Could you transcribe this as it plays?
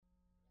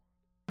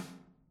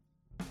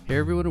Hey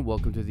everyone, and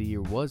welcome to The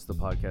Year Was, the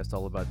podcast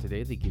all about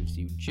today that gives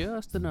you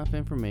just enough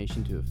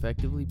information to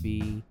effectively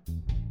be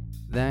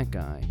that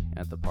guy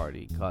at the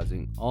party,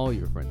 causing all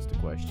your friends to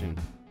question,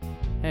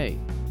 hey,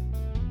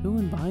 who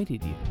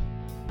invited you?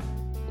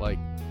 Like,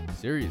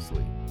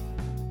 seriously,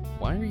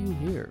 why are you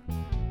here?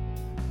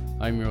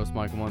 I'm your host,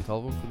 Michael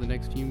Montalvo. For the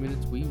next few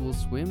minutes, we will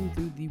swim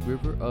through the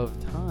river of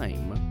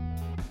time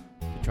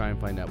to try and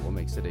find out what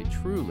makes today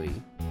truly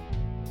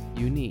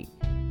unique.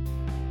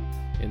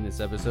 In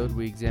this episode,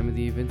 we examine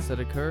the events that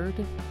occurred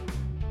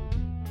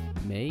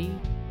May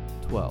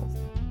 12th.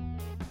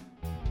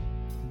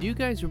 Do you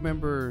guys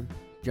remember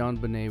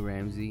JonBenet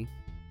Ramsey?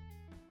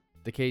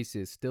 The case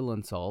is still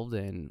unsolved,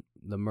 and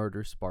the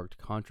murder sparked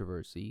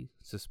controversy,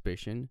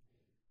 suspicion,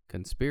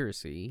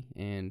 conspiracy,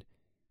 and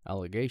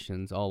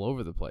allegations all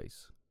over the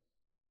place.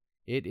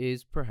 It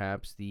is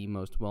perhaps the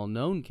most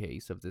well-known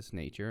case of this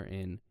nature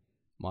in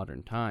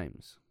modern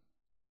times.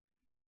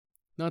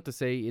 Not to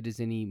say it is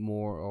any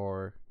more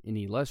or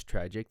any less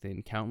tragic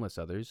than countless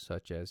others,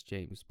 such as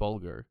James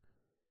Bulger,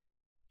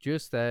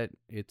 just that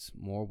it's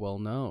more well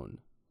known.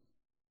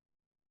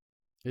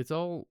 It's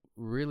all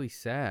really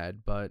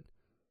sad, but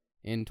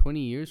in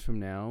 20 years from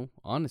now,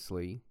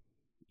 honestly,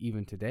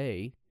 even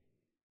today,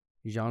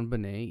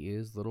 JonBenet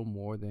is little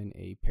more than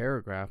a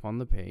paragraph on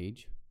the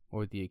page,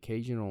 or the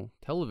occasional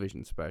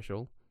television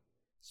special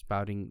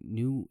spouting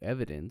new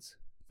evidence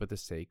for the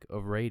sake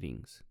of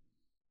ratings.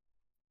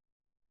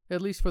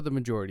 At least for the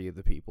majority of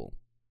the people.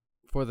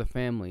 For the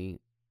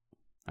family,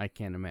 I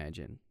can't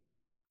imagine.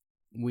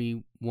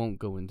 We won't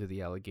go into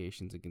the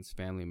allegations against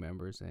family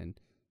members and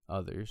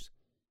others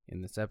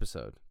in this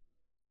episode.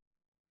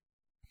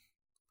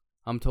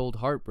 I'm told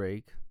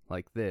heartbreak,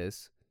 like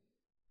this,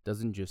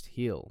 doesn't just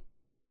heal.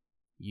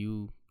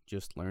 You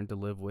just learn to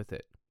live with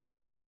it.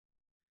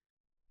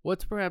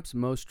 What's perhaps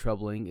most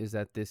troubling is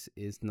that this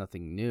is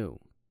nothing new.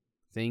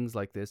 Things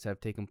like this have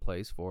taken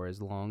place for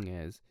as long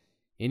as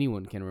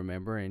anyone can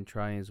remember, and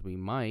try as we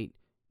might,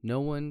 no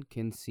one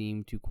can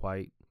seem to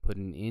quite put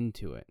an end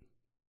to it.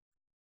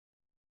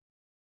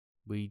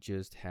 We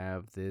just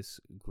have this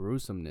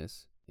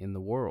gruesomeness in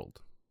the world.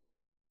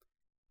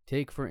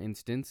 Take, for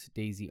instance,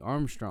 Daisy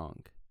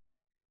Armstrong.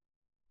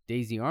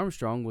 Daisy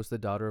Armstrong was the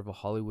daughter of a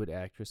Hollywood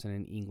actress and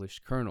an English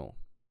colonel,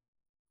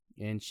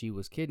 and she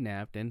was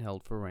kidnapped and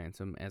held for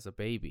ransom as a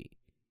baby.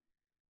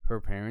 Her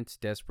parents,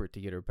 desperate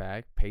to get her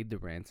back, paid the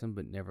ransom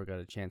but never got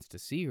a chance to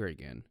see her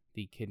again.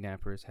 The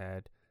kidnappers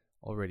had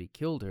already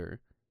killed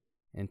her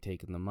and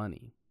taken the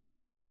money.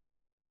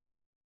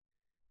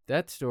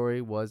 That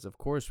story was, of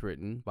course,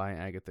 written by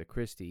Agatha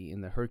Christie in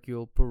the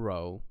Hercule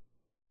Poirot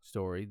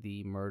story,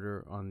 The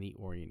Murder on the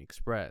Orient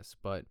Express,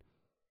 but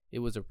it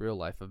was a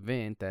real-life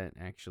event that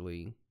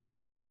actually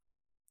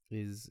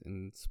is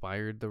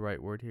inspired the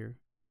right word here?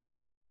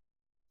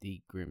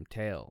 The grim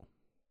tale.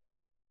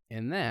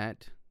 And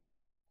that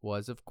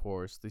was, of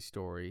course, the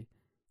story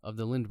of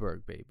the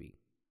Lindbergh baby.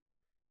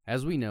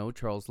 As we know,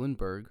 Charles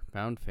Lindbergh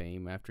found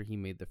fame after he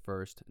made the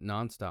first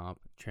non-stop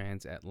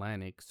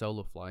transatlantic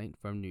solo flight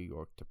from New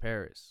York to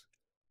Paris.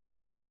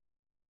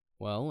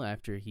 Well,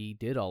 after he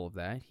did all of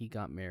that, he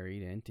got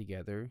married, and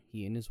together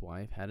he and his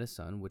wife had a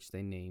son which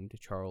they named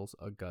Charles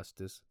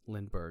Augustus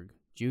Lindbergh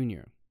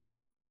Jr.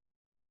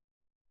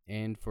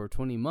 And for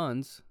 20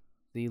 months,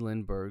 the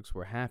Lindberghs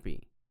were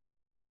happy.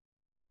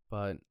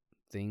 But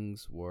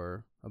things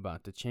were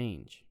about to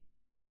change.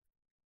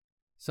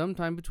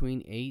 Sometime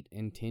between 8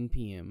 and 10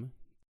 p.m.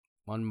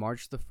 on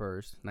March the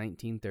 1st,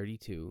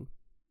 1932,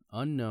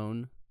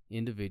 unknown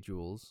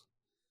individuals,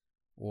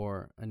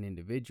 or an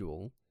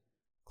individual,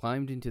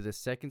 climbed into the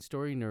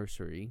second-story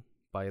nursery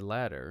by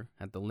ladder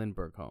at the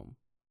Lindbergh home.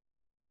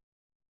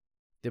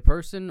 The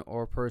person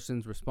or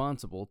persons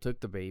responsible took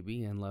the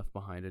baby and left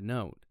behind a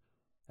note,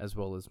 as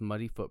well as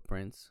muddy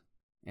footprints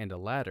and a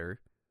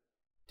ladder,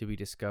 to be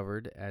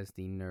discovered as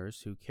the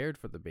nurse who cared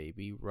for the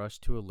baby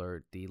rushed to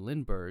alert the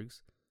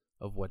Lindberghs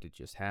of what had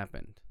just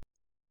happened.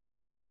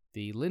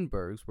 The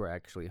Lindberghs were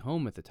actually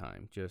home at the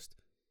time, just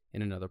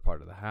in another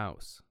part of the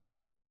house.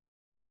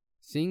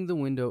 Seeing the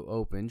window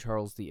open,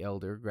 Charles the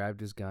Elder grabbed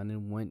his gun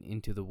and went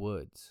into the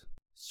woods,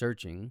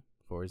 searching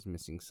for his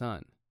missing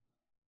son,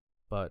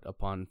 but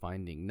upon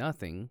finding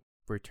nothing,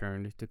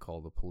 returned to call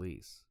the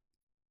police.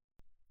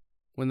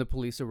 When the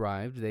police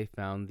arrived, they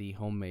found the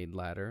homemade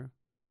ladder,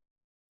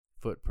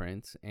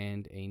 footprints,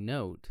 and a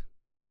note,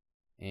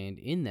 and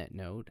in that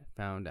note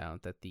found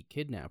out that the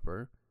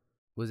kidnapper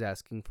was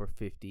asking for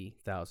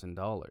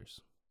 $50,000.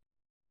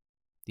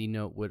 The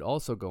note would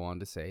also go on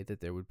to say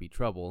that there would be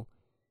trouble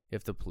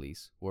if the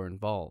police were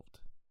involved.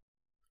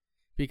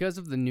 Because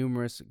of the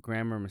numerous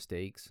grammar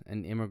mistakes,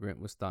 an immigrant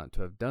was thought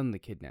to have done the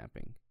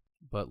kidnapping,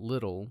 but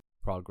little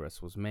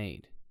progress was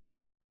made.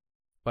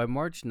 By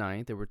March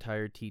 9th, a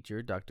retired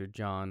teacher, Dr.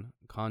 John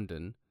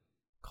Condon,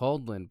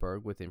 called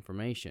Lindbergh with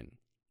information.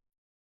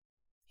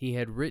 He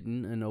had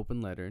written an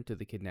open letter to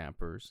the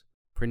kidnappers,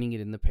 printing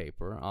it in the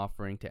paper,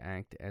 offering to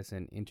act as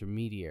an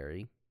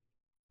intermediary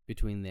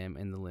between them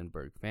and the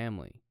Lindbergh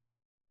family.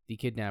 The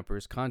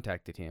kidnappers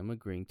contacted him,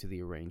 agreeing to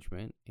the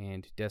arrangement,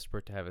 and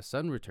desperate to have his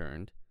son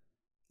returned,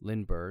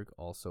 Lindbergh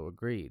also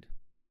agreed.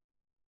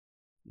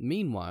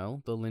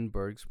 Meanwhile, the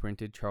Lindberghs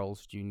printed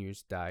Charles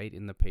Jr.'s diet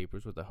in the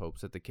papers with the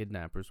hopes that the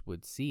kidnappers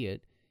would see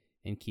it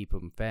and keep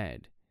him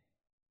fed.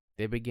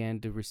 They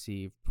began to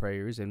receive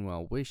prayers and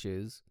well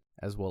wishes,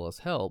 as well as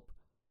help,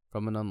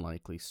 from an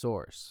unlikely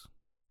source.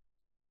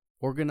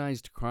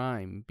 Organized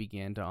crime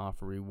began to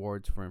offer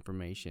rewards for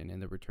information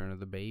and the return of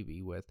the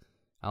baby, with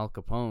Al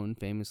Capone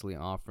famously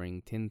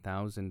offering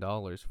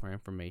 $10,000 for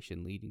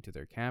information leading to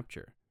their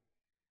capture.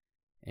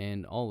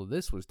 And all of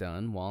this was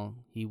done while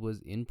he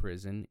was in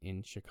prison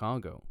in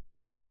Chicago.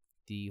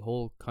 The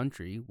whole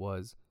country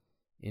was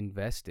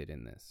invested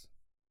in this.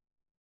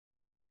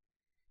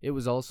 It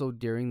was also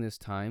during this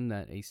time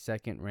that a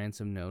second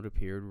ransom note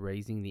appeared,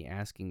 raising the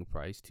asking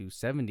price to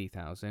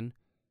 $70,000,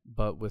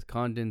 but with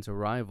Condon's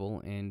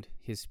arrival and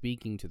his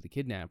speaking to the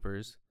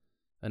kidnappers,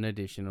 an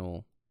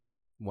additional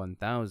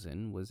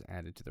 $1,000 was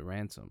added to the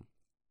ransom.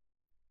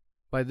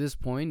 By this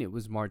point, it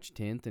was March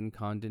 10th, and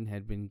Condon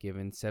had been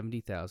given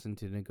 $70,000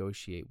 to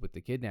negotiate with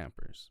the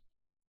kidnappers.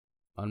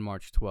 On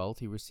March 12th,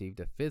 he received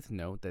a fifth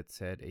note that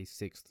said a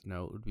sixth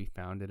note would be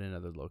found at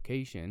another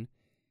location,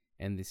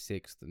 and the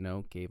sixth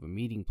note gave a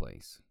meeting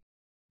place.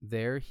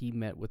 There, he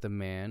met with a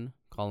man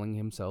calling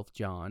himself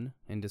John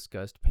and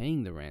discussed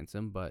paying the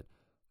ransom, but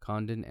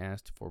Condon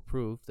asked for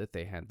proof that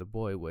they had the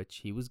boy, which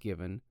he was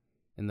given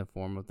in the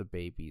form of the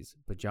baby's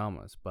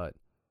pajamas, but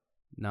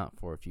not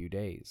for a few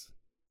days.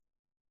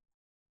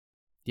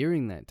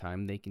 During that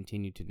time, they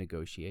continued to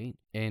negotiate,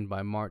 and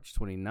by March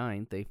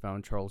 29th, they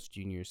found Charles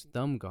Jr.'s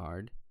thumb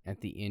guard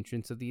at the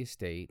entrance of the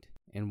estate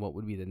and what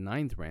would be the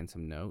ninth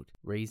ransom note,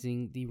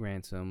 raising the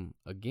ransom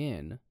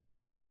again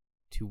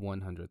to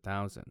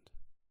 $100,000.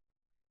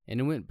 And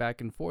it went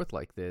back and forth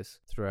like this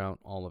throughout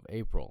all of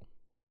April.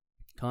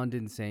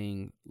 Condon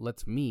saying,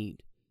 "Let's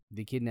meet,"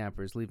 the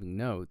kidnappers leaving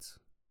notes,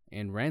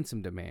 and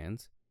ransom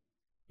demands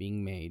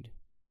being made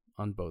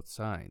on both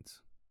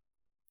sides.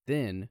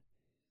 Then,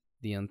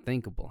 the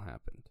unthinkable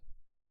happened.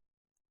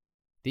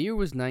 The year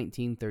was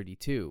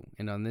 1932,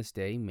 and on this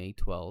day, May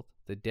 12th,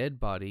 the dead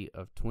body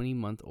of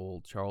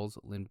 20-month-old Charles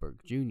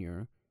Lindbergh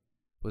Jr.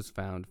 was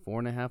found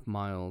 4.5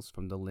 miles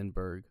from the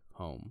Lindbergh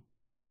home.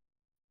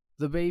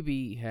 The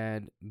baby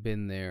had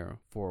been there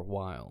for a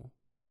while.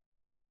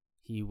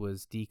 He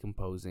was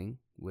decomposing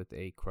with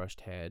a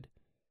crushed head,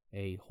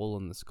 a hole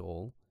in the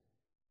skull,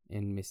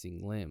 and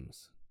missing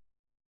limbs.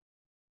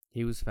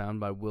 He was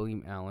found by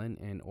William Allen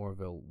and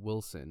Orville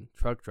Wilson,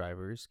 truck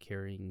drivers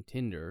carrying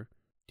tinder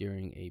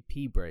during a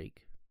pea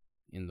break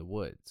in the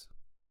woods.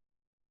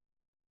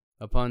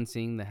 Upon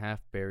seeing the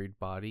half-buried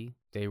body,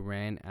 they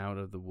ran out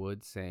of the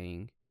woods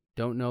saying,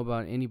 "Don't know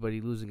about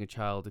anybody losing a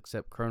child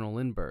except Colonel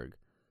Lindbergh.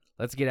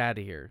 Let's get out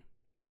of here."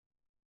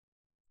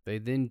 They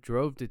then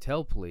drove to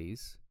tell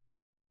police,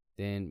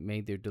 then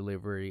made their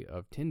delivery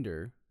of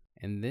tinder,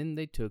 and then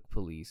they took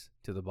police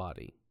to the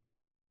body.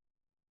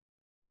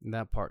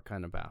 That part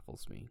kind of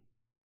baffles me.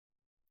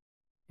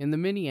 In the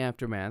many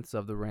aftermaths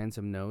of the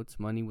ransom notes,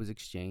 money was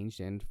exchanged,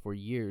 and for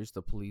years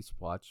the police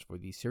watched for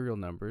the serial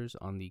numbers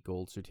on the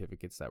gold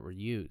certificates that were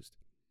used.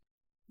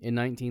 In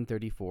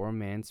 1934, a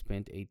man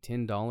spent a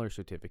 $10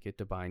 certificate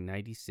to buy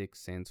 96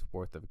 cents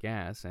worth of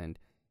gas, and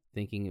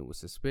thinking it was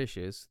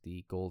suspicious,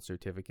 the gold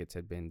certificates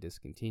had been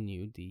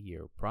discontinued the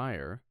year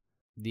prior,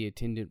 the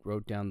attendant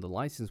wrote down the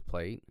license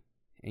plate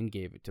and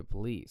gave it to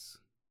police.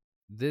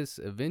 This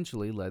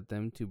eventually led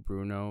them to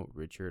Bruno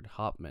Richard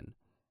Hauptmann,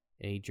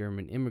 a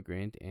German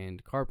immigrant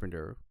and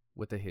carpenter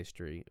with a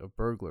history of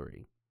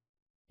burglary.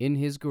 In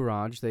his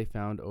garage, they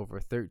found over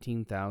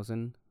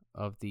 13,000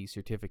 of the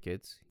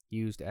certificates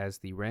used as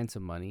the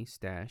ransom money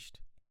stashed,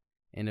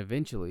 and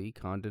eventually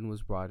Condon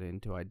was brought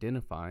in to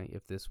identify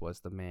if this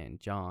was the man,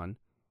 John,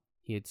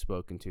 he had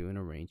spoken to in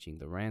arranging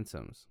the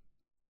ransoms.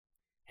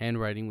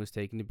 Handwriting was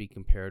taken to be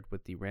compared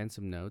with the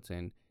ransom notes,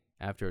 and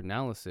after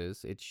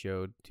analysis, it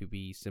showed to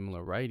be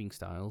similar writing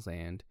styles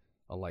and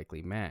a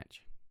likely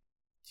match.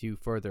 To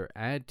further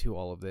add to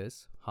all of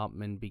this,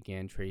 Hauptmann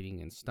began trading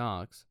in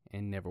stocks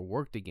and never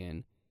worked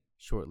again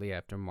shortly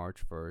after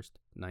March 1st,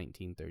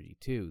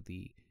 1932,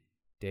 the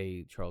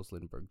day Charles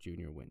Lindbergh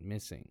Jr. went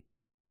missing.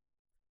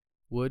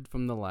 Wood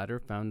from the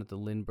latter found at the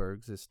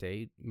Lindbergh's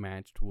estate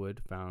matched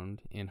wood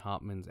found in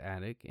Hauptmann's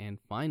attic,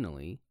 and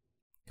finally,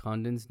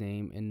 Condon's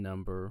name and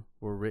number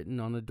were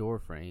written on a door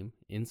frame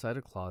inside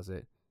a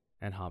closet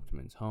at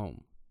Hauptmann's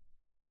home.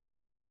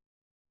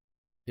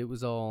 It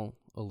was all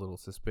a little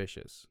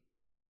suspicious.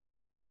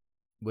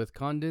 With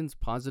Condon's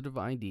positive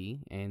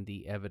ID and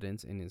the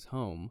evidence in his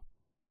home,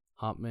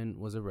 Hauptmann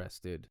was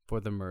arrested for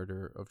the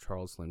murder of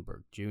Charles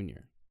Lindbergh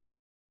Jr.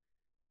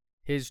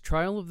 His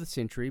trial of the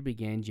century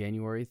began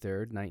January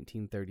 3rd,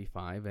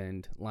 1935,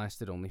 and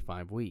lasted only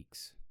 5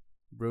 weeks.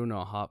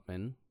 Bruno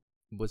Hauptmann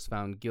was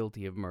found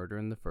guilty of murder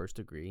in the first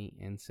degree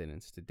and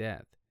sentenced to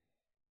death.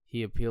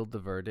 He appealed the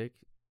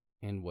verdict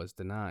and was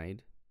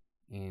denied,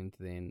 and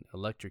then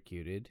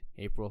electrocuted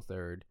April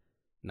 3rd,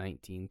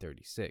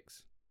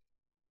 1936.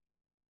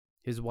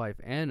 His wife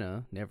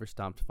Anna never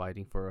stopped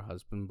fighting for her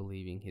husband,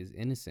 believing his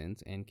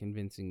innocence and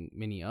convincing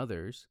many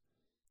others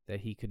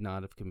that he could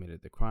not have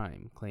committed the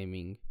crime,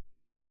 claiming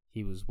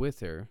he was with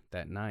her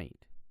that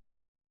night.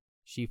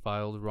 She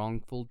filed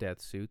wrongful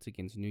death suits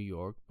against New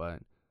York,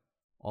 but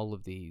all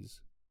of these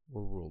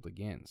were ruled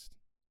against.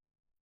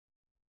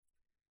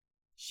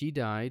 She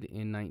died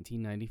in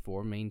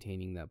 1994,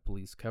 maintaining that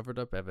police covered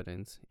up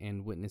evidence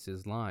and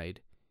witnesses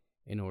lied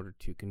in order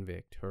to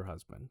convict her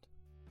husband.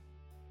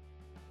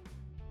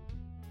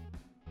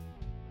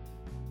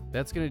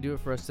 That's going to do it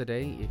for us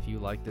today. If you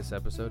like this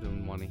episode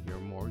and want to hear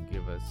more,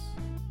 give us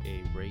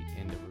a rate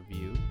and a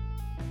review.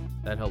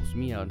 That helps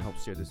me out and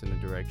helps steer this in a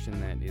direction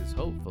that is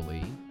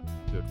hopefully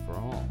good for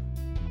all.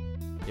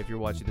 If you're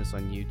watching this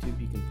on YouTube,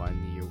 you can find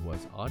the Year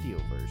Was audio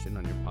version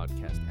on your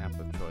podcast app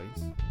of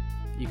choice.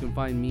 You can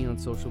find me on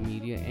social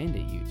media and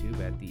at YouTube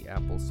at the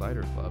Apple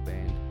Cider Club.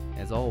 And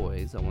as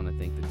always, I want to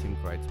thank the Tim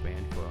Kreitz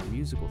Band for our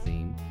musical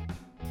theme.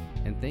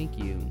 And thank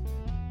you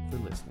for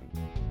listening.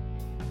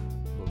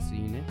 We'll see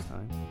you next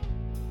time.